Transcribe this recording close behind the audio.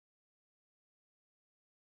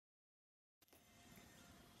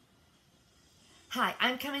Hi,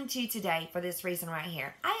 I'm coming to you today for this reason right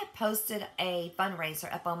here. I have posted a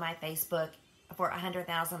fundraiser up on my Facebook for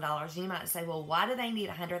 $100,000. You might say, well, why do they need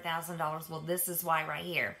 $100,000? Well, this is why right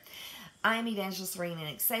here. I am Evangelist Serene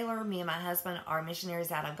and Sailor. Me and my husband are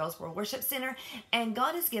missionaries out of Goldsboro Worship Center, and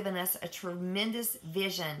God has given us a tremendous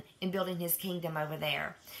vision in building His kingdom over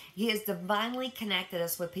there. He has divinely connected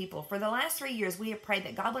us with people. For the last 3 years, we have prayed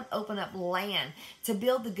that God would open up land to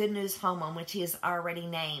build the Good News home on which He has already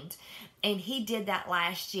named. And He did that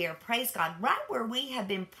last year. Praise God. Right where we have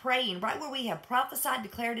been praying, right where we have prophesied,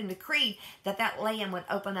 declared, and decreed that land would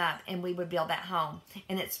open up and we would build that home.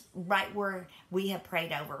 And it's right where we have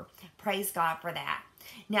prayed over. Praise God for that.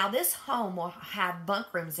 Now, this home will have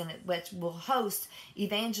bunk rooms in it, which will host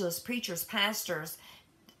evangelists, preachers, pastors,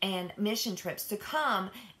 and mission trips to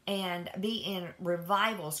come and be in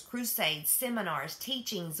revivals, crusades, seminars,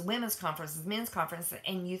 teachings, women's conferences, men's conferences,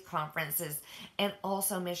 and youth conferences, and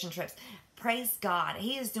also mission trips. Praise God.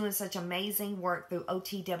 He is doing such amazing work through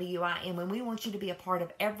OTWIM, and we want you to be a part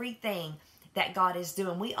of everything that God is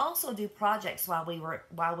doing. We also do projects while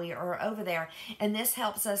we are over there, and this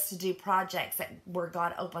helps us to do projects where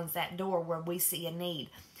God opens that door where we see a need.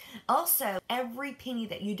 Also, every penny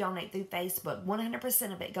that you donate through Facebook,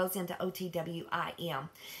 100% of it goes into OTWIM.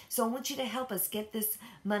 So I want you to help us get this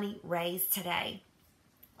money raised today.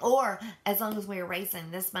 Or as long as we're raising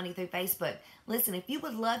this money through Facebook. Listen, if you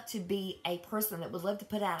would love to be a person that would love to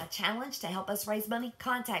put out a challenge to help us raise money,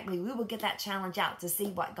 contact me. We will get that challenge out to see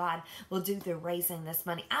what God will do through raising this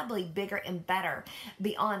money. I believe bigger and better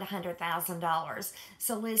beyond $100,000.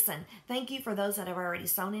 So listen, thank you for those that have already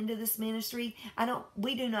sown into this ministry.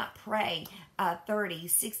 We do not pray 30,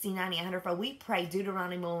 60, 90, 100-fold. We pray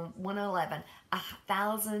Deuteronomy 111,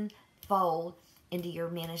 1,000-fold into your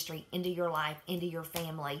ministry, into your life, into your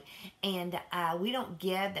family. And we don't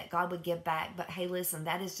give that God would give back. But hey, listen,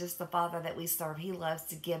 that is just the Father that we serve. He loves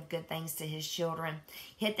to give good things to His children.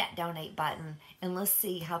 Hit that donate button and let's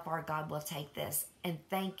see how far God will take this. And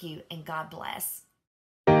thank you and God bless.